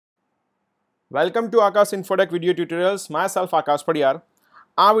Welcome to Akash Infotech video tutorials my self આકાશ પડિયાર.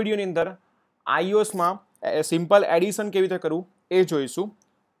 આ વિડીયોની અંદર iOSમાં સિમ્પલ એડિશન કેવી રીતે કરવું એ જોઈશું.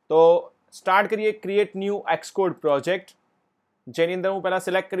 તો સ્ટાર્ટ કરીએ ક્રિએટ ન્યૂ એક્સકોડ પ્રોજેક્ટ, જેની અંદર હું પહેલાં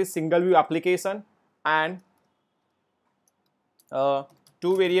સિલેક્ટ કરીશ single view application and two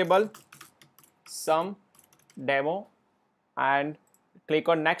variable sum demo and click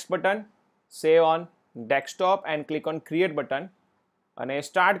on next button, save on desktop and click on create button અને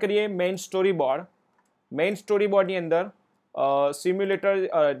સ્ટાર્ટ કરીએ main story board. Main story બોર્ડની અંદર simulator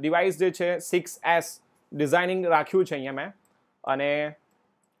device જે છે 6S ડિઝાઇનિંગ રાખ્યું છે અહીંયા મેં. અને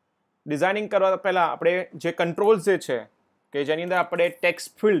ડિઝાઇનિંગ કરવા પહેલાં આપણે જે કંટ્રોલ્સ જે છે કે જેની અંદર આપણે એક ટેક્સ્ટ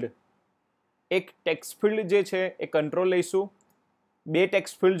ફિલ્ડ જે છે એ કંટ્રોલ લઈશું. બે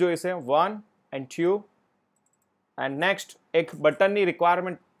ટેક્સ્ટ ફિલ્ડ જોઈશે, 1 and 2. એન્ડ નેક્સ્ટ એક બટનની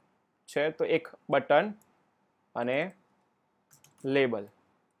રિક્વાયરમેન્ટ છે, તો એક બટન અને લેબલ.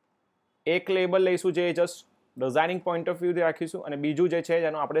 એક લેબલ લઈશું જે જસ્ટ ડિઝાઇનિંગ પોઈન્ટ ઓફ વ્યૂથી રાખીશું અને બીજું જે છે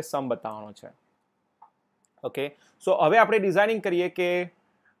જેનો આપણે સમ બતાવવાનો છે. ઓકે, સો હવે આપણે ડિઝાઇનિંગ કરીએ કે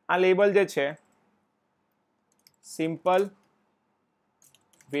આ લેબલ જે છે simple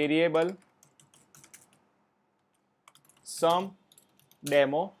variable sum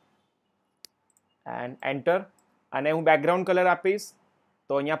demo and enter. અને હું બેકગ્રાઉન્ડ કલર આપીશ.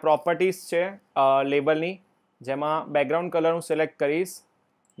 તો અહીંયા પ્રોપર્ટીઝ છે લેબલની, જેમાં બેકગ્રાઉન્ડ કલર હું સિલેક્ટ કરીશ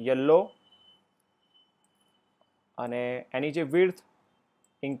યલો અને એની જે વિડ્થ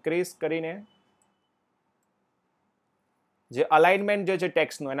ઇન્ક્રીઝ કરીને જે અલાઇનમેન્ટ જે છે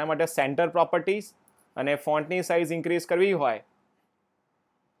ટેક્સ્ટનું એના માટે સેન્ટર પ્રોપર્ટીઝ અને ફોન્ટની સાઇઝ ઇન્ક્રીઝ કરવી હોય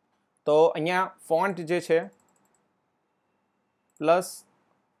તો અહીંયા ફોન્ટ જે છે પ્લસ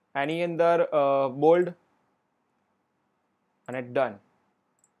એની અંદર બોલ્ડ અને ડન.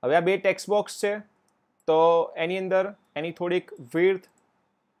 હવે આ બે ટેક્સ્ટ બોક્સ છે તો એની અંદર એની થોડીક વિડ્થ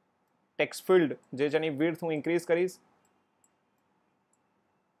ટેક્સ્ટ ફિલ્ડ જે છે એની વિડ્થ હું ઇન્ક્રીઝ કરીશ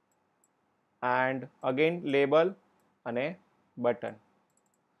એન્ડ અગેન લેબલ અને બટન.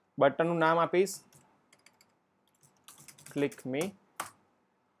 બટનનું નામ આપીશ ક્લિક મી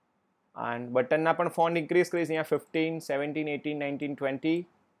એન્ડ બટનના પણ ફોન્ટ ઇન્ક્રીઝ કરીશ અહીંયા 15, 17, 18, 19, 20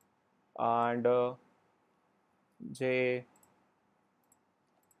 એન્ડ જે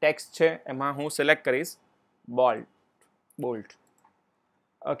ટેક્સ્ટ છે એમાં હું સિલેક્ટ કરીશ બોલ્ડ.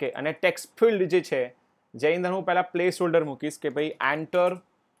 ઓકે, અને ટેક્સ્ટ ફિલ્ડ જે છે જેની અંદર હું પહેલાં પ્લેસ હોલ્ડર મૂકીશ કે ભાઈ એન્ટર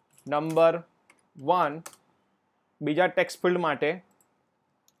નંબર 1, બીજા ટેક્સ્ટ ફિલ્ડ માટે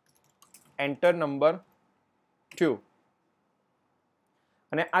એન્ટર નંબર 2.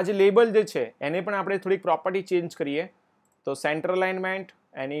 અને આ જે લેબલ જે છે એને પણ આપણે થોડીક પ્રોપર્ટી ચેન્જ કરીએ. તો centre alignment,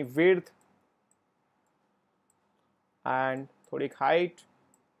 any width and થોડીક હાઇટ.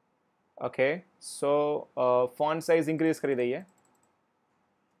 ઓકે, સો ફોન્ટ સાઇઝ ઇન્ક્રીઝ કરી દઈએ.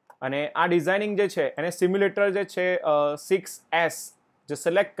 અને આ ડિઝાઇનિંગ જે છે એને સિમ્યુલેટર જે છે 6S જે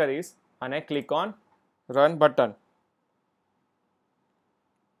સિલેક્ટ કરીશ અને ક્લિક ઓન રન બટન.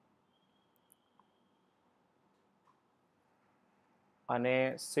 અને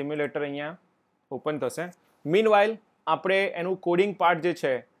સિમ્યુલેટર અહીંયા ઓપન થશે. મીનવાઇલ આપણે એનું કોડિંગ પાર્ટ જે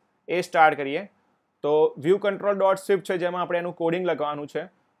છે એ સ્ટાર્ટ કરીએ. તો વ્યૂ કંટ્રોલ ડોટ સ્વિફ્ટ છે જેમાં આપણે એનું કોડિંગ લખવાનું છે.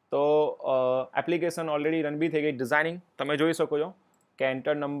 તો એપ્લિકેશન ઓલરેડી રન બી થઈ ગઈ. ડિઝાઇનિંગ તમે જોઈ શકો છો કે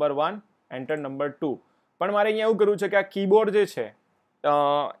એન્ટર નંબર 1, એન્ટર નંબર 2. પણ મારે અહીંયા એવું કરવું છે કે આ કીબોર્ડ જે છે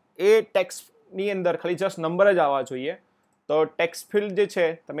એ ટેક્સ્ટની અંદર ખાલી જસ્ટ નંબર જ આવવા જોઈએ. તો ટેક્સ્ટ ફિલ્ડ જે છે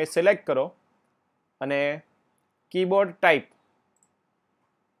તમે સિલેક્ટ કરો અને કીબોર્ડ ટાઈપ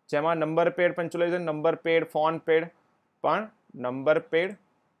જેમાં number pad પંચ્યુએશન, number pad, font pad પણ નંબર પેડ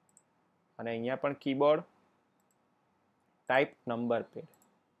અને અહીંયા પણ keyboard type number pad.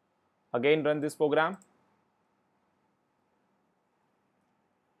 Again run this program.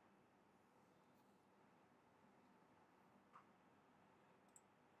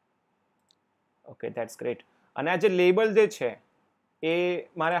 Okay, that's great. અને આ જે લેબલ જે છે એ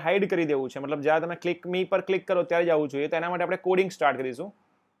મારે હાઈડ કરી દેવું છે, મતલબ જ્યારે તમે ક્લિક મી પર ક્લિક કરો ત્યારે જ આવવું જોઈએ. તો એના માટે આપણે કોડિંગ સ્ટાર્ટ કરીશું.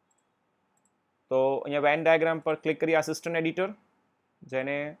 તો અહીંયા વેન ડાયાગ્રામ પર ક્લિક કરી આસિસ્ટન્ટ એડિટર,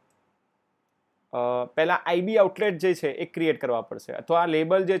 જેને પહેલાં આઈબી આઉટલેટ જે છે એ ક્રિએટ કરવા પડશે. અથવા આ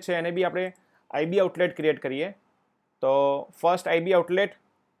લેબલ જે છે એને બી આપણે આઈબી આઉટલેટ ક્રિએટ કરીએ. તો first IB outlet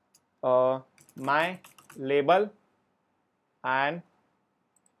my label and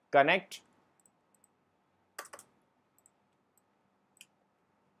connect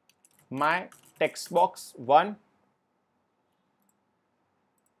my text box 1,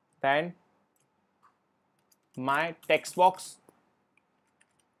 then my text box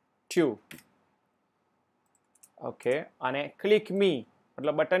 2. Okay, અને ક્લિક મી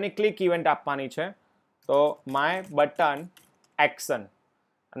મતલબ બટનની ક્લિક ઇવેન્ટ આપવાની છે. તો માય બટન એક્શન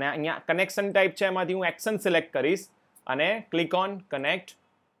અને અહીંયા કનેક્શન ટાઈપ છે એમાંથી હું એક્શન સિલેક્ટ કરીશ અને click on connect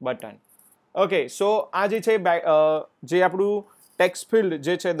button. Okay, સો આ જે છે જે આપણું ટેક્સ્ટ ફિલ્ડ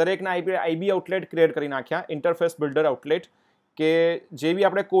જે છે દરેકના આઈબી આઉટલેટ ક્રિએટ કરી નાખ્યા, ઇન્ટરફેસ બિલ્ડર આઉટલેટ, કે જે બી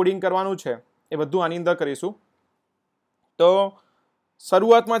આપણે કોડિંગ કરવાનું છે એ બધું આની અંદર કરીશું. તો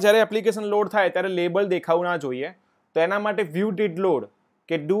શરૂઆતમાં જ્યારે એપ્લિકેશન લોડ થાય ત્યારે લેબલ દેખાવું ના જોઈએ, તો એના માટે વ્યૂ ડીડ લોડ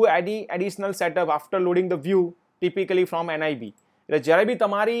કે do any additional setup after loading the view typically from NIB. એટલે જ્યારે બી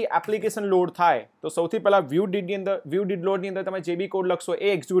તમારી એપ્લિકેશન લોડ થાય તો સૌથી પહેલાં વ્યૂ ડીડ લોડની અંદર તમે જે બી કોડ લખશો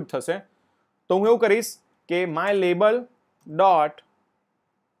એ એક્ઝિક્યુટ થશે. તો હું એવું કરીશ કે my label dot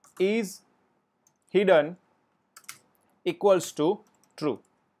is hidden equals to true.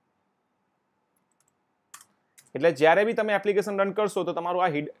 એટલે જ્યારે બી તમે એપ્લિકેશન રન કરશો તો તમારું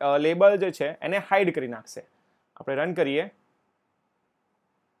આ લેબલ જે છે એને હાઇડ કરી નાખશે. આપણે રન કરીએ.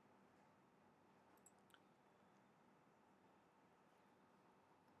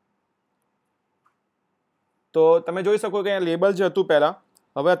 તો તમે જોઈ શકો કે લેબલ જે હતું પહેલાં,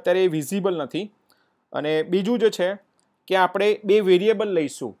 હવે અત્યારે એ વિઝિબલ નથી. અને બીજું જે છે કે આપણે બે વેરિયેબલ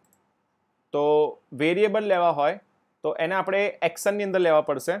લઈશું. તો વેરિયેબલ લેવા હોય તો એને આપણે એક્શનની અંદર લેવા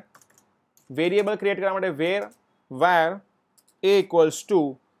પડશે. વેરિયેબલ ક્રિએટ કરવા માટે var a ઇક્વલ્સ ટુ,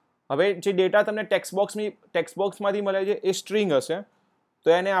 હવે જે ડેટા તમને ટેક્સ્ટ બોક્સમાંથી મળે છે એ સ્ટ્રિંગ હશે,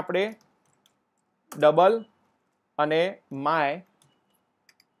 તો એને આપણે ડબલ અને my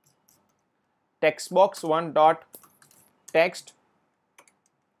textbox1 dot text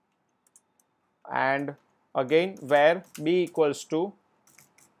and again where b equals to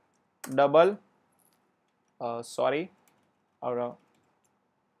double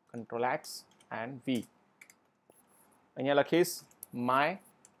control X and v. અહીંયા લખીશ my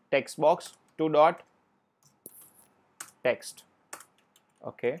textbox2 dot text.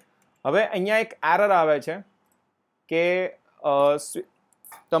 Okay, હવે અહીંયા એક એરર આવે છે કે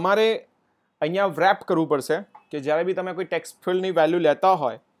તમારે અહીંયા વ્રેપ કરવું પડશે, કે જ્યારે બી તમે કોઈ ટેક્સ્ટ ફિલ્ડની વેલ્યુ લેતા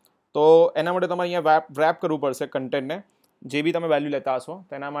હોય તો એના માટે તમારે અહીંયા વ્રેપ કરવું પડશે કન્ટેન્ટને, જે બી તમે વેલ્યુ લેતા હશો.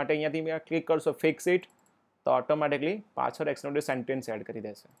 તો એના માટે અહીંયાથી ક્લિક કરશો ફિક્સ ઇટ, તો ઓટોમેટિકલી પાછળ એક્સટેન્ડેડ સેન્ટેન્સ એડ કરી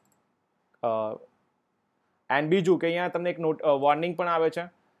દેશે. એન્ડ બીજું કે અહીંયા તમને એક વોર્નિંગ પણ આવે છે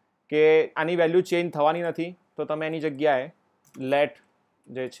કે આની વેલ્યુ ચેન્જ થવાની નથી, તો તમે એની જગ્યાએ લેટ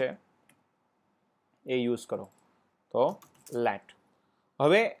જે છે એ યુઝ કરો. તો લેટ.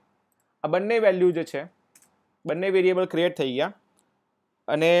 હવે આ બંને વેલ્યુ જે છે, બંને વેરિયેબલ ક્રિએટ થઈ ગયા,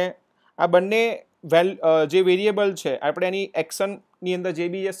 અને આ બંને જે વેરિયેબલ છે આપણે એની એક્શનની અંદર જે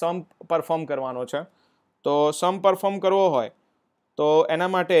બી સમ પરફોર્મ કરવાનો છે, તો સમ પરફોર્મ કરવો હોય તો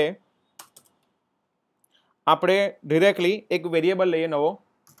એના માટે આપણે ડિરેક્ટલી એક વેરિયેબલ લઈએ નવો,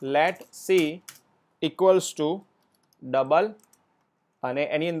 let see equals to double, અને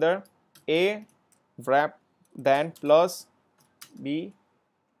એની અંદર a wrap then plus b,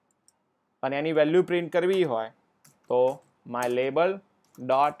 અને એની વેલ્યુ પ્રિન્ટ કરવી હોય તો my label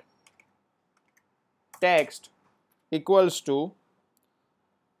dot text equals to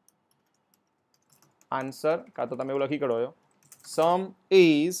answer, કાં તો તમે એવું લખી કરો છો સમ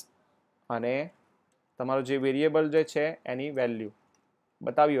ઇઝ, અને તમારો જે વેરિયેબલ જે છે એની વેલ્યુ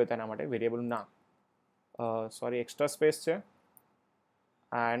બતાવી હોય તેના માટે વેરિયેબલ નામ, એક્સ્ટ્રા સ્પેસ છે,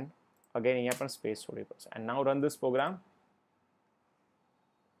 એન્ડ અગેન અહીંયા પણ સ્પેસ છોડવી પડશે. And now run this programme.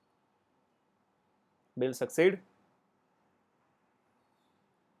 will succeed.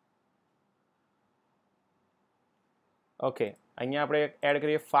 Okay, અહીંયા આપણે એડ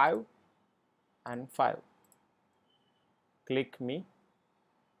કરીએ 5 and 5. Click me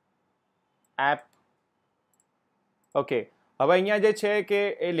app. Okay, હવે અહીંયા જે છે કે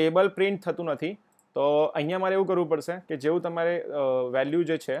એ લેબલ પ્રિન્ટ થતું નથી, તો અહીંયા મારે એવું કરવું પડશે કે જેવું તમારે વેલ્યુ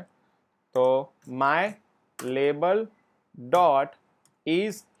જે છે, તો my label dot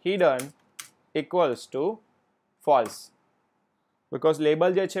is hidden equals to false, because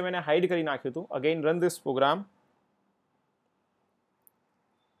label જે છે મેં હાઇડ કરી નાખ્યું હતું. Again run this programme.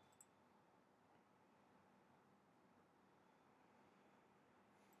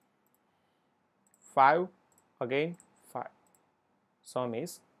 Five again 5, sum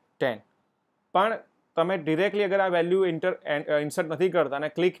is 10. પણ તમે ડિરેક્ટલી અગર આ વેલ્યુ ઇન્સર્ટ નથી કરતા અને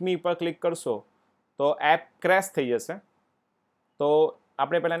ક્લિક મી પર ક્લિક કરશો તો એપ ક્રેશ થઈ જશે. તો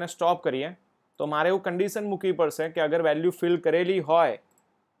આપણે પહેલાં એને સ્ટોપ કરીએ. તો મારે એવું કન્ડિશન મૂકવી પડશે કે અગર વેલ્યુ ફિલ કરેલી હોય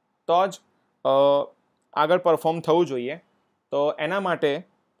તો જ આગળ પરફોર્મ થવું જોઈએ. તો એના માટે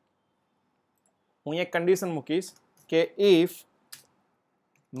હું એક કન્ડિશન મૂકીશ કે if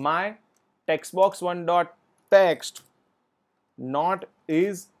my textbox1 dot text not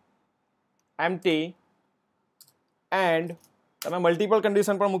is empty, and તમે મલ્ટિપલ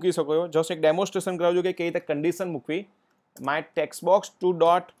કન્ડિશન પણ મૂકી શકો છો. જસ્ટ એક ડેમોન્સ્ટ્રેશન કરાવજો કે કઈ રીતે કન્ડિશન મૂકવી. my text box to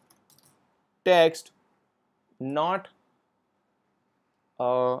dot text not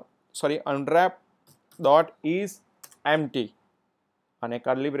unwrap dot is empty અને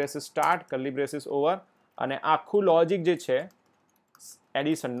curly braces start, curly braces over, અને આખું લોજિક જે છે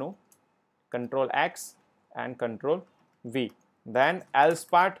એડિશનનું control x and control V. Than else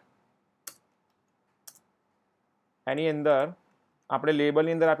part, એની અંદર આપણે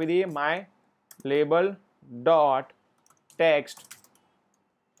લેબલની અંદર આપી દઈએ માય લેબલ ડોટ ટેક્સ્ટ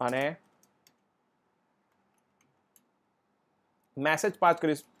અને મેસેજ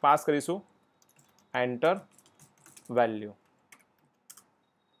પાસ કરીશું એન્ટર વેલ્યુ.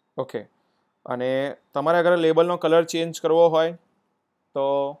 ઓકે, અને તમારે અગર લેબલનો કલર ચેન્જ કરવો હોય તો,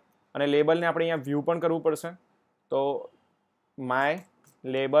 અને લેબલને આપણે અહીંયા વ્યૂ પણ કરવું પડશે, તો my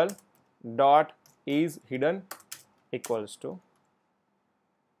label dot is hidden equals to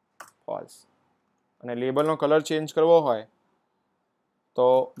false. અને લેબલનો કલર ચેન્જ કરવો હોય તો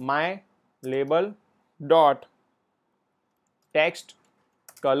my label dot text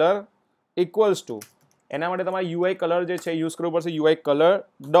colour equals to, એના માટે તમારે યુઆઈ કલર જે છે યુઝ કરવું પડશે, UI colour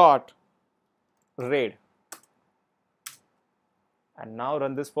dot red. And now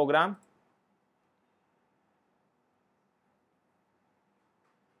run this programme.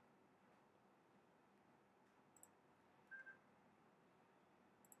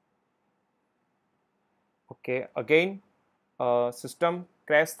 Okay, again system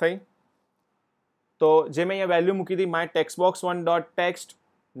crash થઈ. તો જે મેં અહીંયા વેલ્યુ મૂકી હતી my text box one dot text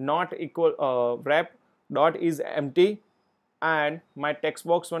not equal wrap dot is empty and my text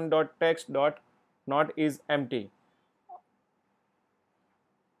box one dot text dot not is empty.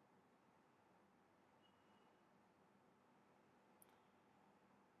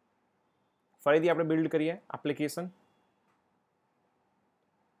 ફરીથી આપણે build કરીએ એપ્લિકેશન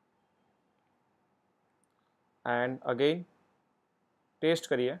એન્ડ અગેન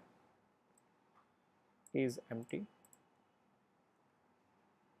ટેસ્ટ કરીએ is empty.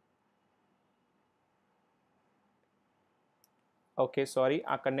 ઓકે, સોરી,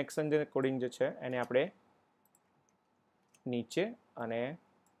 આ connection જે coding જે છે એને આપણે નીચે અને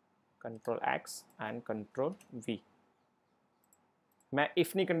કંટ્રોલ એક્સ એન્ડ કંટ્રોલ વી. મેં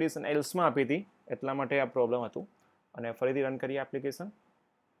ઇફની કન્ડિશન એલ્સમાં આપી હતી એટલા માટે આ પ્રોબ્લેમ હતું. અને ફરીથી રન કરીએ application.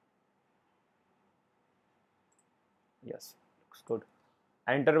 Yes, looks good.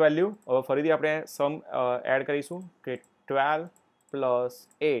 Enter value, હવે ફરીથી આપણે સમ એડ કરીશું કે 12 પ્લસ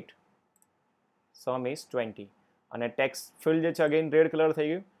 8 સમ ઇઝ 20. અને ટેક્સ્ટ ફિલ્ડ જે છે અગેન રેડ કલર થઈ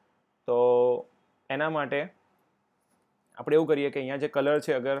ગયું. તો એના માટે આપણે એવું કરીએ કે અહીંયા જે કલર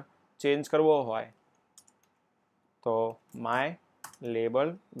છે અગર ચેન્જ કરવો હોય તો my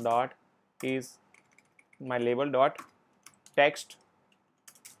label dot text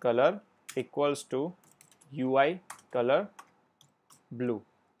colour equals to UI colour blue.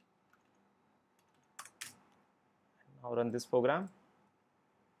 Now run this program.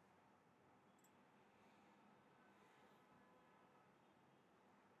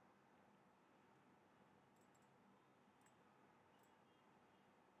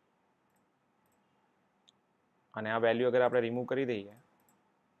 અને આ વેલ્યુ અગર આપણે રિમૂવ કરી દઈએ.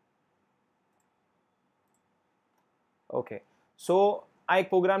 ઓકે, સો આ એક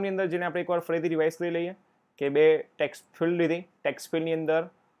પ્રોગ્રામની અંદર જેને આપણે એકવાર ફરીથી રિવાઇઝ કરી લઈએ કે બે ટેક્સ્ટ ફિલ્ડ લીધી, ટેક્સ્ટ ફિલ્ડની અંદર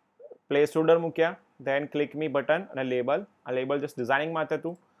પ્લેસ હોલ્ડર મૂક્યા, ધેન ક્લિક મી બટન અને લેબલ. આ લેબલ જસ્ટ ડિઝાઇનિંગ માટે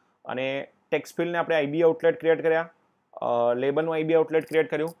હતું. અને ટેક્સ્ટ ફિલ્ડને આપણે આઈબી આઉટલેટ ક્રિએટ કર્યા, લેબલનું આઈબી આઉટલેટ ક્રિએટ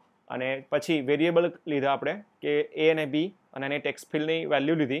કર્યું, અને પછી વેરિયેબલ લીધા આપણે કે એ અને બી, અને એને ટેક્સ્ટ ફિલ્ડની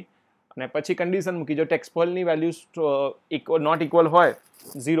વેલ્યુ લીધી, અને પછી કન્ડિશન મૂકી જો ટેક્સ્ટ ફિલ્ડની વેલ્યુ નોટ ઇક્વલ હોય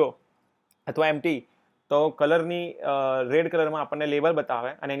 0 અથવા એમ્પ્ટી તો કલરની રેડ કલરમાં આપણને લેબલ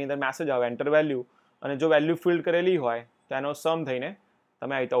બતાવે અને એની અંદર મેસેજ આવે એન્ટર વેલ્યુ. અને જો વેલ્યુ ફિલ્ડ કરેલી હોય તો એનો સમ થઈને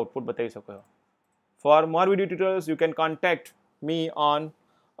તમે આ રીતે આઉટપુટ બતાવી શકો છો. For more video tutorials you can contact me on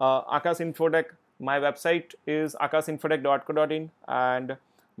Akash Infotech. My website is akashinfotech.co.in and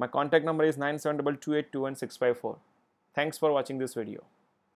my contact number is 9722821654. Thanks for watching this video.